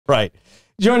Right.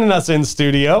 Joining us in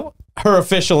studio, her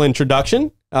official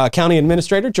introduction, County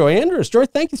Administrator Joy Andrews. Joy,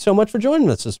 thank you so much for joining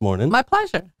us this morning. My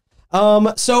pleasure.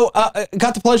 Got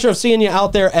the pleasure of seeing you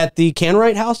out there at the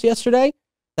Canwright House yesterday.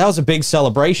 That was a big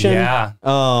celebration. Yeah.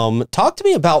 Talk to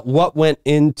me about what went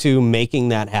into making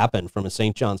that happen from a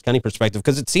St. Johns County perspective,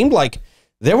 because it seemed like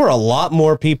there were a lot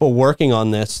more people working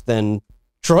on this than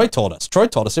Troy told us. Troy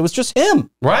told us it was just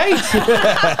him. Right.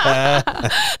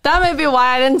 That may be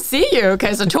why I didn't see you,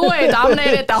 because Troy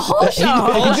dominated the whole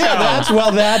show. He did.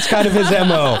 That's kind of his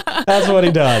MO. That's what he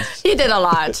does. He did a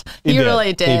lot. He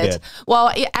really did. He did. Well,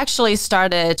 it actually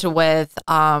started with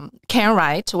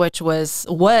Canwright, which was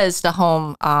the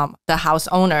home, the house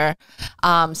owner.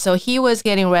 So he was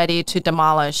getting ready to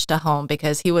demolish the home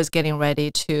because he was getting ready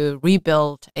to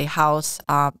rebuild a house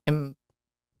in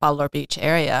Butler Beach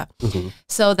area. Mm-hmm.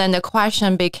 So then the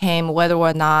question became whether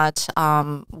or not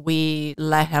we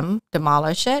let him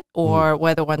demolish it or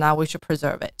whether or not we should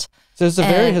preserve it. So it's a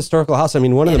very historical house. I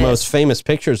mean, one of the most is. famous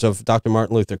pictures of Dr.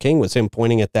 Martin Luther King was him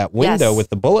pointing at that window with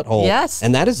the bullet hole. Yes.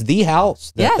 And that is the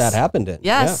house that that happened in.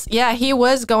 Yes. Yeah. He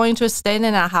was going to stay in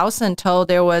that house until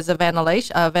there was a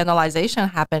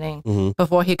vandalization happening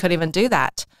before he could even do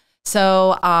that.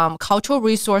 So Cultural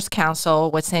Resource Council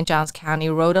with St. Johns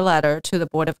County wrote a letter to the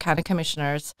Board of County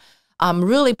Commissioners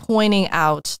really pointing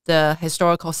out the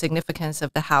historical significance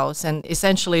of the house and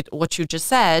essentially what you just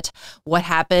said, what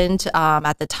happened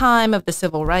at the time of the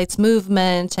Civil Rights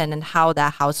Movement and then how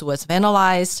that house was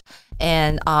vandalized.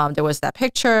 And there was that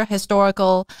picture,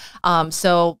 historical.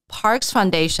 So Parks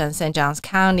Foundation, St. Johns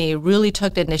County, really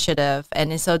took the initiative.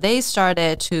 And so they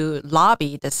started to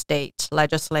lobby the state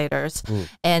legislators,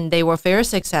 and they were very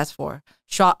successful.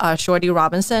 Shorty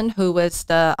Robinson, who was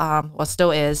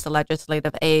still is the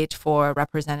legislative aide for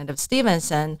Representative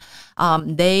Stevenson,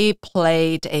 they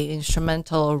played an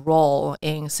instrumental role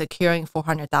in securing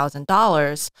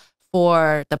 $400,000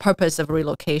 for the purpose of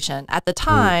relocation. At the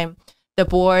time, the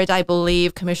board, I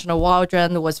believe, Commissioner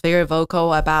Waldron was very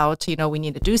vocal about, we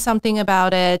need to do something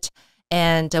about it.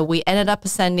 And we ended up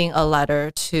sending a letter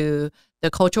to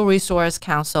the Cultural Resource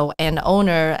Council and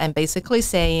owner and basically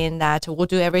saying that we'll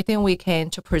do everything we can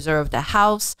to preserve the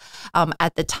house.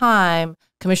 At the time,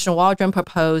 Commissioner Waldron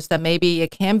proposed that maybe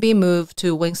it can be moved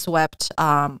to Windswept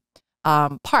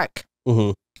Park,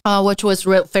 which was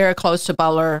very close to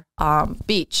Butler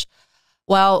Beach.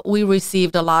 Well, we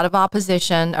received a lot of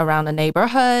opposition around the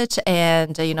neighborhood,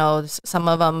 and some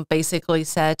of them basically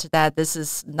said that this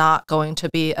is not going to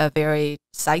be a very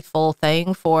sightful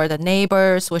thing for the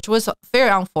neighbors, which was very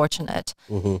unfortunate.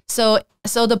 So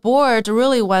the board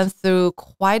really went through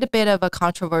quite a bit of a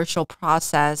controversial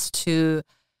process to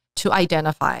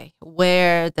identify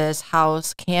where this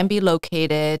house can be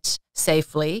located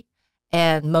safely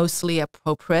and mostly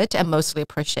appropriate and mostly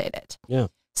appreciated. Yeah.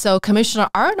 So Commissioner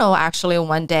Arnold actually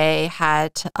one day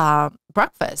had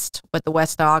breakfast with the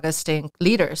West Augustine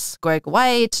leaders, Greg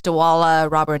White, Dewala,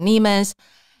 Robert Niemans,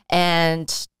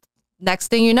 and next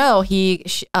thing you know,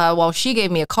 she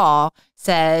gave me a call,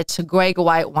 said Greg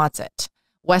White wants it.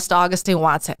 West Augustine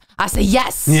wants it. I said,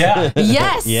 yes. Yeah.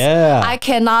 Yes. Yeah. I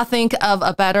cannot think of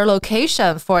a better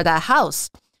location for that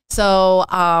house. So,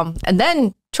 and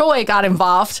then Troy got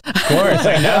involved. Of course,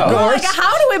 I know. We're like,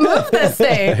 how do we move this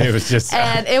thing? It was just...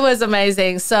 And it was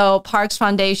amazing. So Parks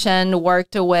Foundation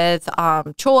worked with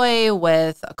Troy,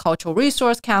 with Cultural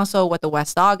Resource Council, with the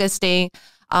West Augustine.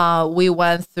 We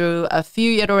went through a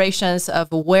few iterations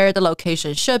of where the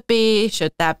location should be.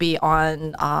 Should that be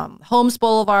on Holmes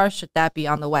Boulevard? Should that be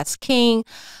on the West King?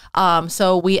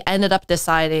 So we ended up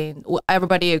deciding,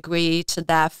 everybody agreed to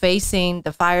that facing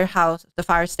the firehouse, the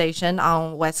fire station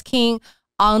on West King,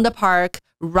 on the park,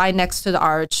 right next to the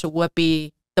arch would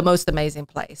be the most amazing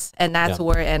place. And that's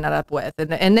where it ended up with.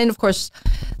 And then, of course,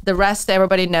 the rest,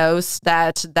 everybody knows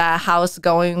that house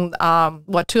going,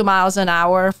 2 miles an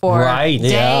hour for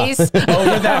days. Over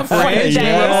that bridge. We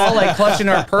were all like clutching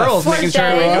our pearls, making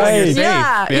sure we were safe.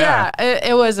 Yeah.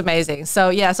 It was amazing.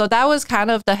 So, so that was kind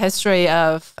of the history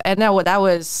of, and that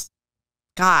was,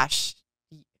 gosh,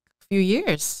 few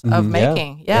years of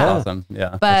making. Awesome.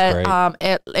 Yeah. But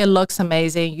it looks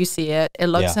amazing. You see it. It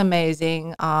looks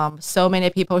amazing. So many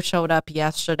people showed up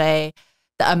yesterday.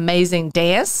 The amazing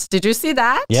dance. Did you see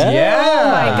that? Yeah.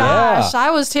 Oh my gosh.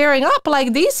 I was tearing up.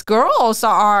 Like, these girls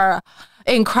are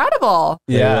incredible.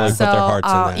 Yeah. Really put their hearts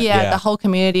in that. The whole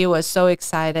community was so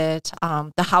excited.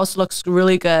 The house looks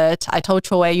really good. I told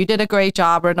Troy, you did a great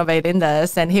job renovating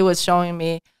this. And he was showing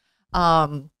me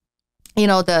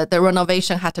the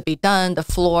renovation had to be done, the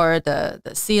floor, the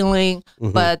ceiling,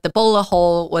 but the bullet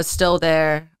hole was still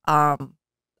there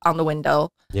on the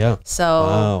window. Yeah.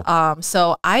 So,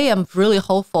 so I am really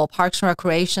hopeful. Parks and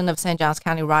Recreation of St. Johns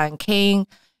County, Ryan King,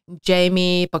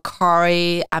 Jamie,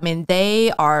 Bakari. I mean,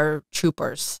 they are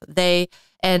troopers.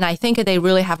 And I think they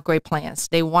really have great plans.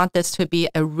 They want this to be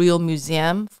a real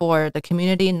museum for the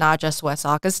community, not just West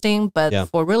Augustine, but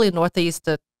for really Northeast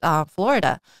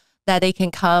Florida, that they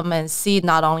can come and see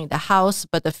not only the house,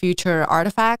 but the future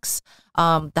artifacts.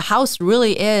 The house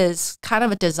really is kind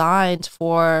of designed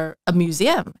for a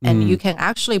museum, and you can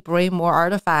actually bring more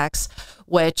artifacts,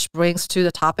 which brings to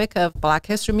the topic of Black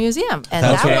History Museum. And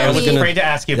that would be, I was afraid to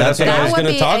ask you, but that's what I was going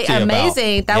to talk to you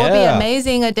amazing. about. That would be an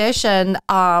amazing addition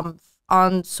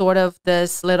on sort of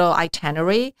this little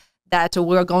itinerary that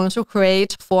we're going to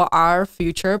create for our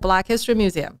future Black History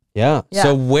Museum. Yeah.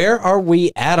 So where are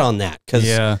we at on that? Because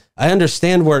I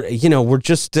understand we're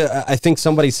just, I think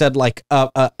somebody said like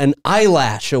an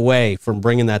eyelash away from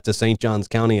bringing that to St. Johns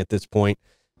County at this point.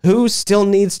 Who still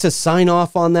needs to sign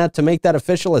off on that to make that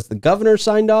official? Has the governor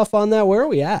signed off on that? Where are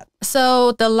we at?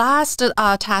 So the last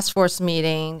task force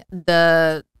meeting,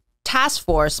 the task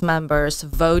force members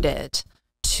voted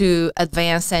to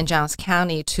advance St. Johns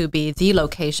County to be the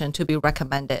location to be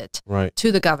recommended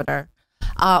to the governor.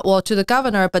 To the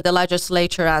governor, but the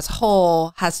legislature as a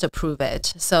whole has to approve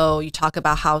it. So you talk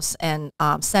about House and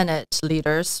Senate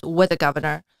leaders with the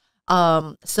governor.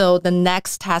 So the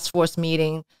next task force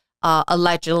meeting,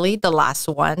 allegedly the last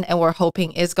one, and we're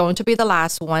hoping is going to be the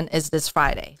last one, is this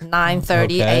Friday,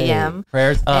 9:30 a.m.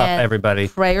 Prayers up, everybody.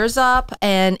 Prayers up,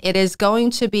 and it is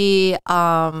going to be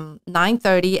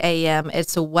 9:30 a.m.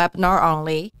 It's a webinar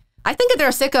only. I think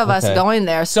they're sick of us going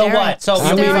there. So what? So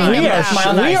we are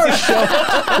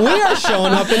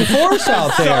showing up in force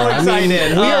out there. So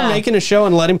excited. We are making a show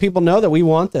and letting people know that we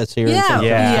want this here.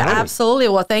 Yeah, absolutely.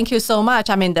 Well, thank you so much.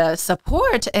 I mean, the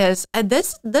support is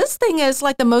this thing is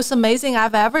like the most amazing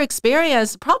I've ever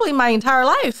experienced, probably my entire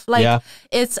life. Like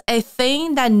it's a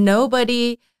thing that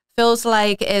nobody feels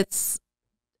like it's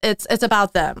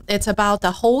about them. It's about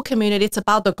the whole community. It's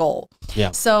about the goal.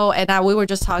 Yeah. So, and we were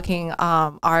just talking,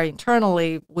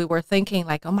 internally, we were thinking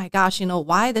like, oh my gosh,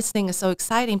 why this thing is so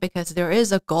exciting? Because there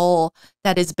is a goal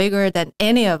that is bigger than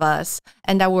any of us,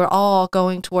 and that we're all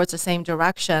going towards the same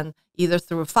direction, either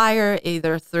through fire,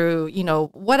 either through,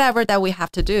 whatever that we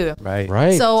have to do.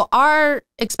 Right. So our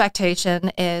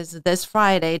expectation is this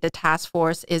Friday, the task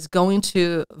force is going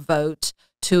to vote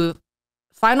to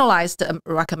finalize the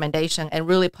recommendation and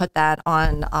really put that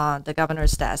on the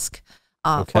governor's desk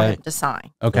for him to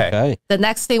sign. Okay. The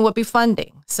next thing would be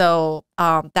funding. So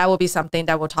that will be something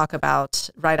that we'll talk about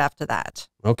right after that.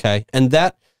 Okay. And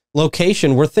that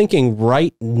location, we're thinking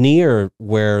right near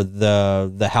where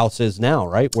the house is now,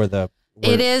 right?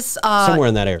 It is somewhere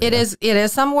in that area. It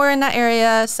is somewhere in that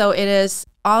area. So it is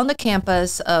on the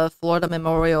campus of Florida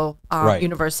Memorial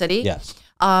University. Yes.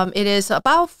 It is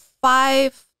about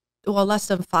less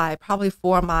than 5, probably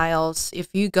 4 miles. If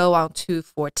you go on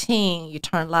 214, you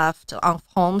turn left on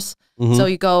Holmes. So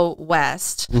you go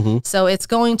west. So it's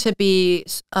going to be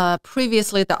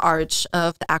previously the arch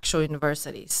of the actual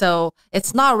university. So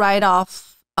it's not right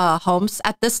off Holmes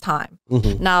at this time.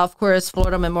 Now, of course,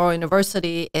 Florida Memorial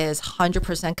University is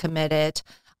 100% committed.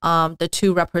 The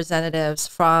 2 representatives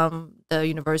from the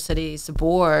university's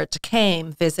board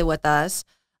came visit with us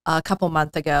a couple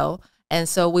months ago. And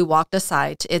so we walked the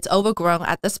site. It's overgrown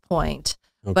at this point,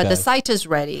 but the site is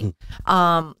ready.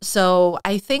 So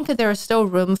I think there is still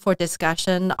room for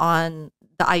discussion on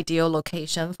the ideal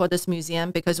location for this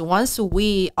museum, because once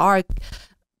we are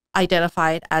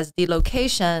identified as the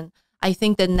location, I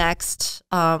think the next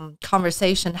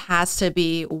conversation has to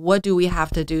be, what do we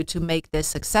have to do to make this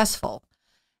successful?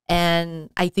 And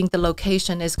I think the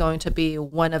location is going to be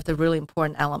one of the really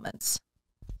important elements.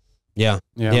 Yeah,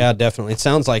 definitely. It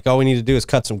sounds like all we need to do is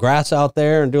cut some grass out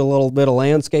there and do a little bit of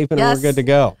landscaping, and we're good to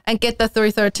go. And get the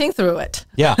 313 through it.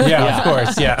 Yeah, of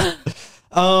course,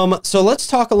 So let's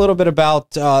talk a little bit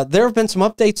about, there have been some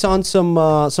updates on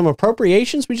some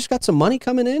appropriations. We just got some money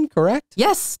coming in, correct?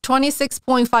 Yes,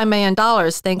 $26.5 million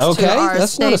thanks to our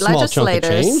that's state not a small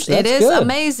legislators. Chunk of change. It is good.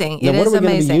 amazing. Now, what are we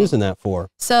going to be using that for?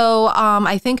 So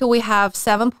I think we have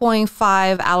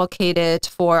 7.5 allocated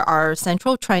for our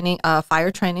central training,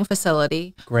 fire training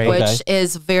facility, which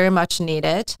is very much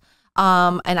needed.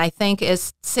 And I think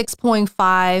it's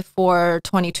 6.5 for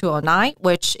 2209,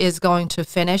 which is going to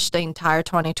finish the entire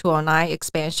 2209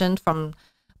 expansion from,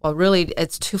 really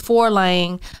it's to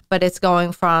 4-lane, but it's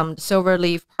going from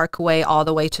Silverleaf Parkway all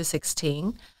the way to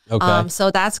 16.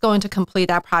 So that's going to complete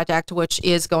that project, which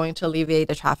is going to alleviate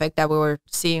the traffic that we were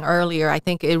seeing earlier. I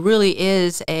think it really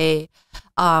is a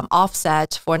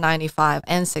offset for 95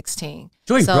 and 16.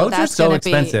 Joy, So roads are that's so gonna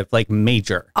expensive, like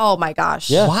major. Oh my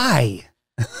gosh. Yeah. Why?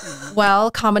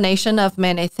 Well, combination of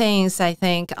many things. I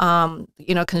think,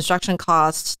 construction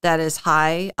costs that is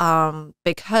high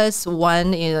because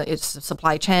one, it's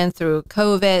supply chain through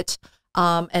COVID,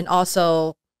 and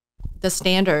also the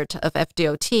standard of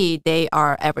FDOT. They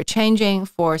are ever changing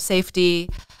for safety.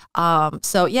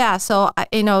 So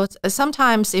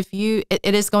sometimes if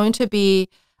it is going to be.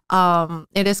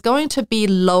 It is going to be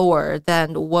lower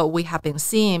than what we have been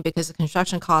seeing because the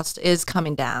construction cost is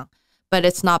coming down, but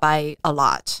it's not by a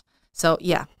lot. So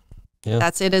yeah.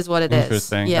 It is what it is.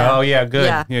 Interesting. Yeah. Oh yeah, good.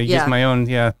 Yeah. Use my own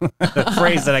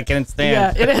phrase that I can't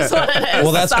stand. Yeah, it is what it is.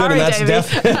 Well, that's Sorry, good, and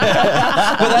Davey.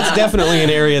 that's definitely an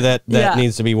area that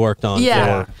needs to be worked on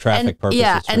for traffic purposes.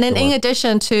 Yeah, for and then sure. in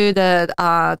addition to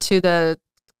the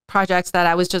projects that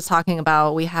I was just talking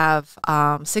about, we have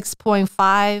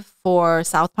 6.5 for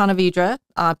South Ponte Vedra,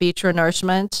 beach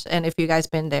renourishment, and if you guys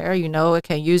been there, you know it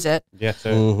can use it. Yes,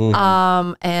 sir.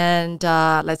 And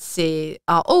let's see.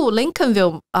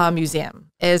 Lincolnville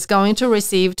Museum is going to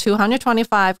receive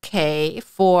 $225K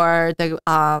for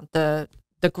the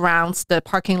grounds, the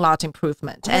parking lot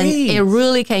improvement, and it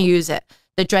really can use it.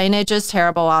 The drainage is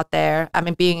terrible out there. I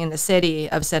mean, being in the city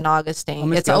of St.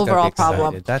 Augustine, it's an overall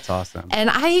problem. That's awesome.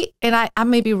 And I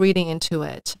may be reading into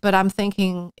it, but I'm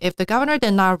thinking if the governor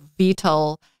did not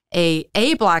veto a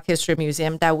Black History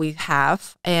Museum that we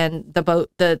have, and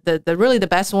the really the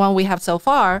best one we have so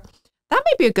far, that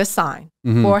may be a good sign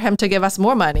for him to give us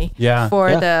more money for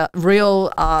the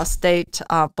real state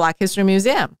Black History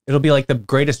Museum. It'll be like the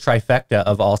greatest trifecta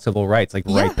of all civil rights, like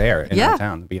right there in our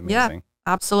town. It'd be amazing. Yeah.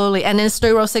 Absolutely. And then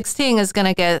State Road 16 is going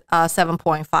to get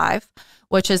 7.5,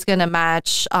 which is going to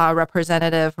match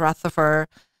Representative Rutherford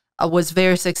was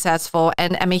very successful.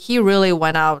 And I mean, he really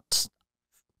went out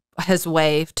his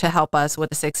way to help us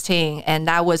with the 16. And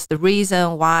that was the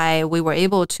reason why we were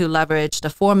able to leverage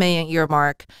the 4 million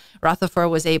earmark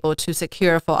Rutherford was able to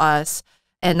secure for us.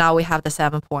 And now we have the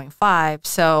 7.5.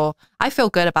 So I feel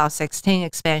good about 16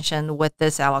 expansion with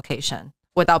this allocation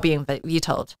without being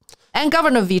vetoed. And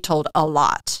Governor vetoed a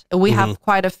lot. We have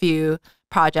quite a few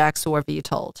projects who were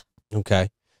vetoed. Okay.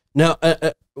 Now,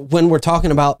 when we're talking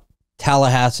about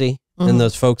Tallahassee and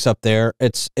those folks up there,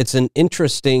 it's an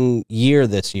interesting year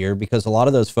this year because a lot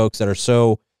of those folks that are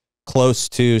so close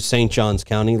to St. Johns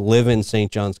County live in St.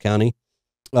 Johns County,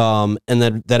 and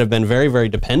that have been very, very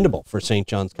dependable for St.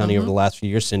 Johns County over the last few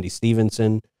years. Cindy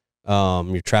Stevenson,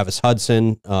 your Travis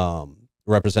Hudson,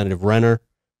 Representative Renner.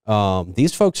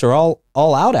 These folks are all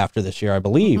out after this year, I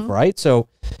believe, right? So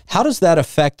how does that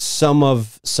affect some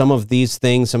of these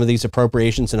things, some of these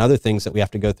appropriations and other things that we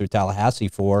have to go through Tallahassee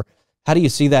for? How do you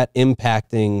see that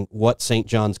impacting what St.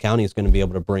 Johns County is going to be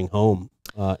able to bring home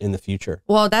in the future?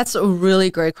 Well, that's a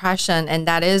really great question. And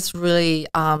that is really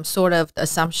sort of the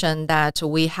assumption that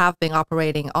we have been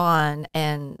operating on.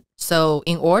 And so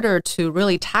in order to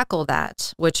really tackle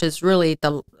that, which is really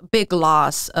the big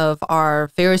loss of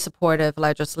our very supportive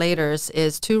legislators,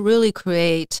 is to really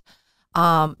create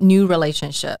new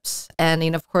relationships.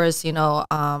 And of course,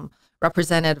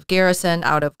 Representative Garrison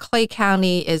out of Clay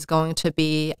County is going to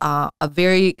be a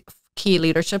very key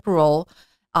leadership role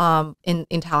in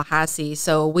Tallahassee.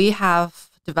 So we have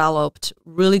developed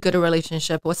really good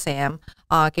relationship with Sam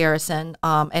Garrison,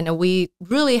 and we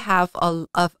really have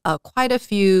quite a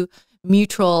few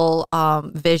mutual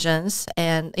visions,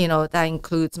 and that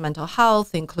includes mental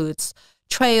health, includes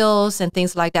trails and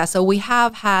things like that. So we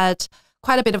have had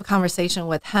quite a bit of conversation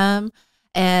with him.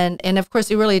 And of course,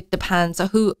 it really depends.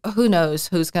 Who knows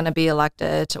who's going to be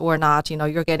elected or not?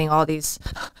 You're getting all these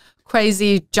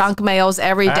crazy junk mails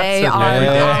every day on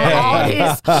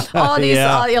all these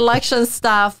election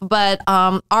stuff. But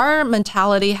our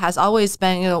mentality has always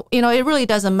been, it really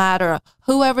doesn't matter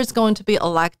whoever's going to be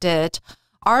elected.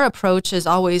 Our approach is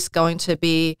always going to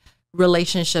be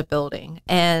relationship building,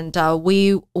 and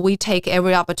we take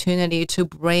every opportunity to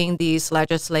bring these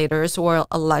legislators or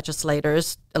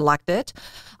legislators elected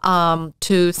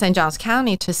to St. Johns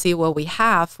County to see what we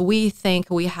have. We think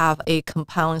we have a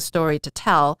compelling story to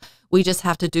tell. We just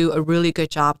have to do a really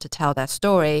good job to tell that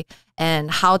story,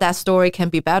 and how that story can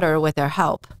be better with their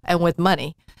help and with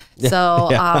money. So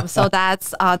so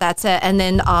that's it. And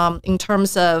then in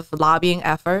terms of lobbying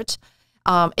effort,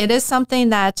 it is something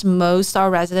that most our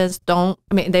residents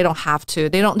they don't have to.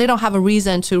 They don't have a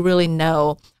reason to really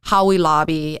know how we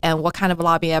lobby and what kind of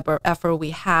lobby effort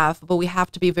we have, but we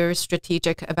have to be very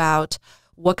strategic about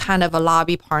what kind of a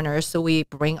lobby partners we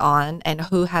bring on and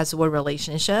who has what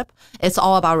relationship. It's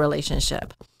all about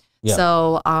relationship. Yeah.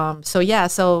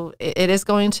 So it is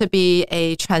going to be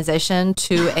a transition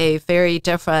to a very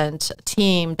different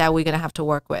team that we're going to have to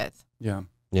work with. Yeah.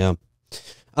 Yeah.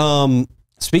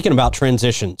 Speaking about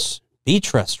transitions,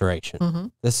 beach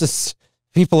restoration. This is,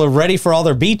 people are ready for all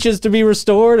their beaches to be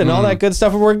restored and all that good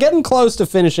stuff. And we're getting close to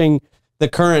finishing the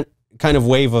current kind of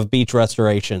wave of beach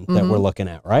restoration that we're looking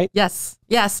at, right? Yes.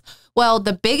 Well,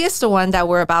 the biggest one that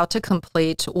we're about to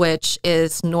complete, which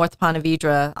is North Ponte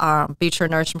Vedra Beach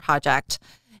Renourishment Project.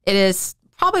 It is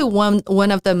probably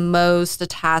one of the most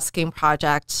tasking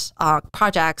projects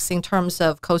in terms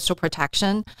of coastal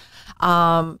protection.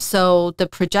 So the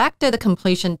projected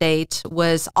completion date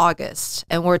was August,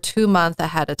 and we're 2 months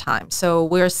ahead of time. So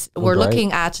we're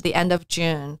looking at the end of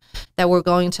June that we're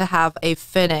going to have a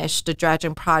finished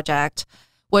dredging project,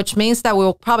 which means that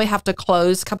we'll probably have to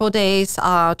close a couple of days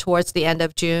towards the end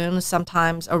of June,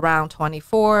 sometimes around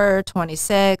 24,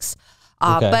 26.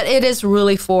 But it is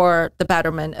really for the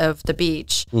betterment of the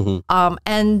beach.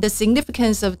 And the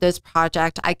significance of this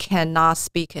project, I cannot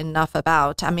speak enough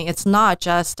about. I mean, it's not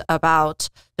just about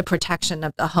the protection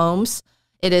of the homes.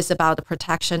 It is about the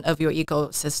protection of your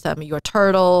ecosystem, your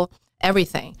turtle,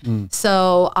 everything.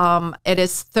 So it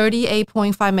is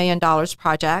 $38.5 million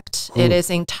project. It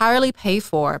is entirely paid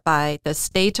for by the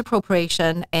state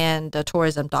appropriation and the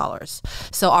tourism dollars.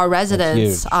 So our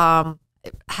residents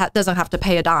doesn't have to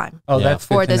pay a dime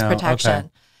for this protection. Okay.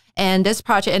 And this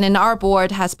project, and then our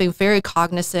board has been very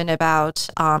cognizant about,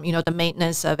 the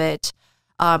maintenance of it.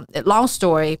 Long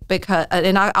story, because,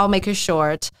 and I'll make it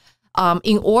short.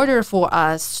 In order for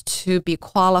us to be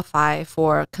qualified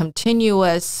for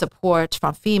continuous support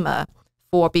from FEMA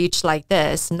for a beach like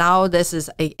this, now this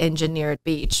is a engineered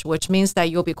beach, which means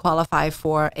that you'll be qualified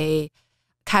for a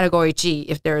Category G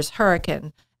if there's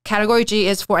hurricane. Category G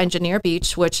is for engineered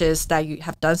beach, which is that you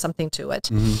have done something to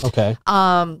it. Okay.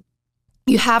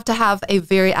 You have to have a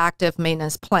very active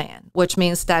maintenance plan, which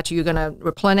means that you're going to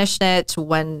replenish it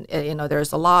when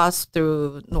there's a loss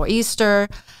through nor'easter.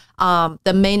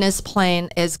 The maintenance plan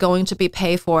is going to be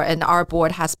paid for, and our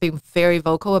board has been very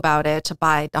vocal about it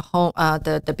by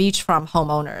the beachfront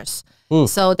homeowners.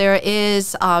 So there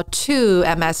is 2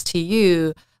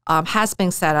 MSTU has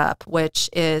been set up, which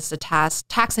is a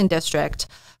taxing district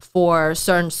for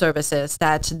certain services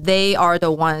that they are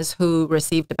the ones who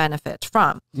receive the benefit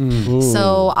from.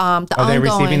 So are they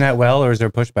receiving that well, or is there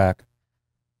pushback?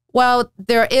 Well,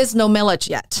 there is no millage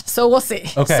yet, so we'll see.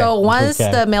 Okay. So once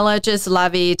the millage is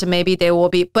levied, maybe they will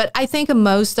be. But I think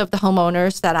most of the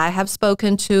homeowners that I have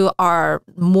spoken to are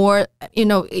more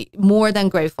than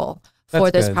grateful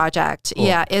for this project. Cool.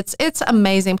 Yeah, it's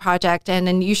amazing project, and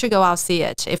then you should go out see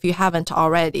it if you haven't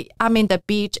already. I mean, the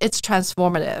beach, it's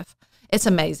transformative. It's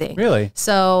amazing. Really?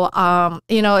 So,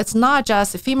 it's not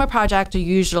just a FEMA project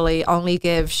usually only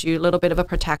gives you a little bit of a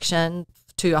protection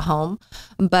to your home,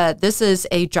 but this is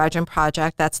a dredging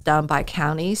project that's done by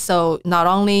county. So not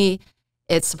only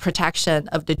it's protection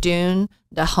of the dune,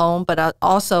 the home, but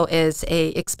also is a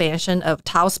expansion of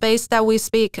tile space that we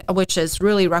speak, which is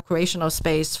really recreational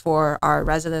space for our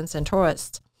residents and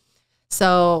tourists.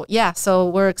 So so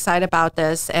we're excited about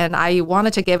this, and I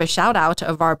wanted to give a shout out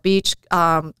of our beach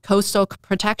coastal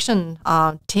protection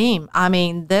team. I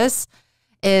mean, this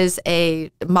is a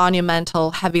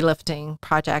monumental heavy lifting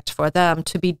project for them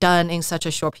to be done in such a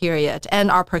short period.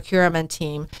 And our procurement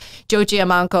team, Joe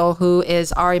Giamanco, who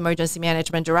is our emergency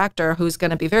management director, who's going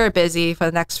to be very busy for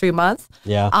the next few months,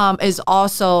 is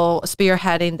also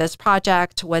spearheading this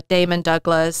project with Damon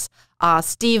Douglas,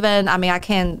 Stephen. I mean, I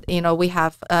can't, we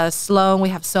have Sloan, we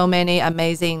have so many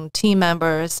amazing team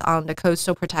members on the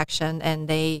coastal protection, and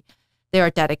they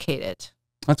are dedicated.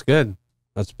 That's good.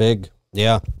 That's big.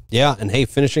 Yeah. And hey,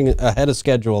 finishing ahead of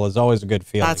schedule is always a good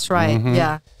feeling. That's right.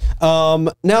 Yeah.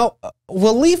 Now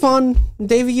we'll leave on,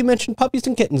 Davey, you mentioned puppies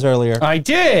and kittens earlier. I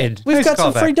did. We've got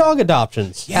some free dog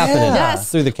adoptions happening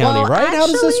through the county, right? Actually, how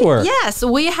does this work? Yes,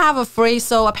 we have a free.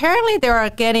 So apparently they are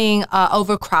getting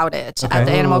overcrowded at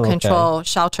the animal control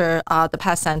shelter, the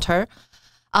pet center.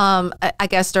 I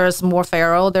guess there's more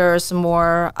feral. There's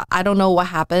more. I don't know what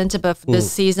happened, but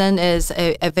this season is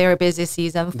a very busy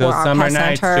season for our summer pet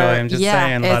nights, center. Joy, I'm just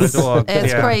saying, a lot of dogs.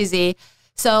 It's crazy.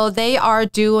 So they are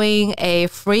doing a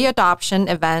free adoption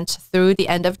event through the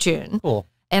end of June. Cool.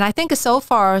 And I think so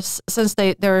far, since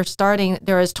they're starting,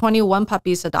 there is 21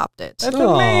 puppies adopted. That's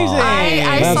amazing.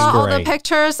 I That's saw all the great.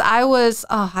 pictures. I was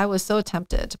so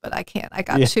tempted, but I can't. I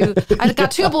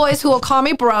got two boys who will call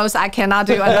me bros. I cannot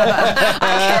do another.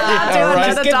 I cannot do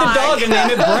another Just get the dog and name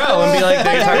it Bro and be like,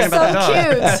 they're talking about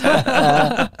the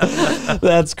dog. So cute.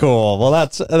 That's cool. Well,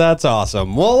 that's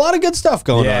awesome. Well, a lot of good stuff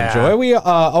going on, Joy. We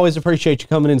always appreciate you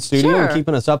coming in studio and Sure.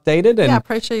 keeping us updated. And Yeah,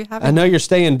 appreciate you having I know me. you're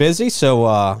staying busy,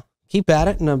 so keep at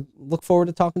it, and I look forward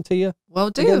to talking to you. Will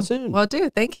do. again soon. Will do.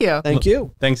 Thank you. Thank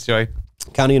you. Thanks, Joy.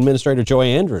 County Administrator Joy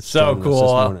Andrews. So joining us cool.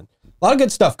 This morning. A lot of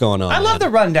good stuff going on. I love the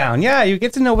rundown. Yeah, you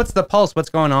get to know what's the pulse, what's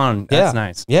going on. That's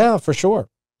nice. Yeah, for sure.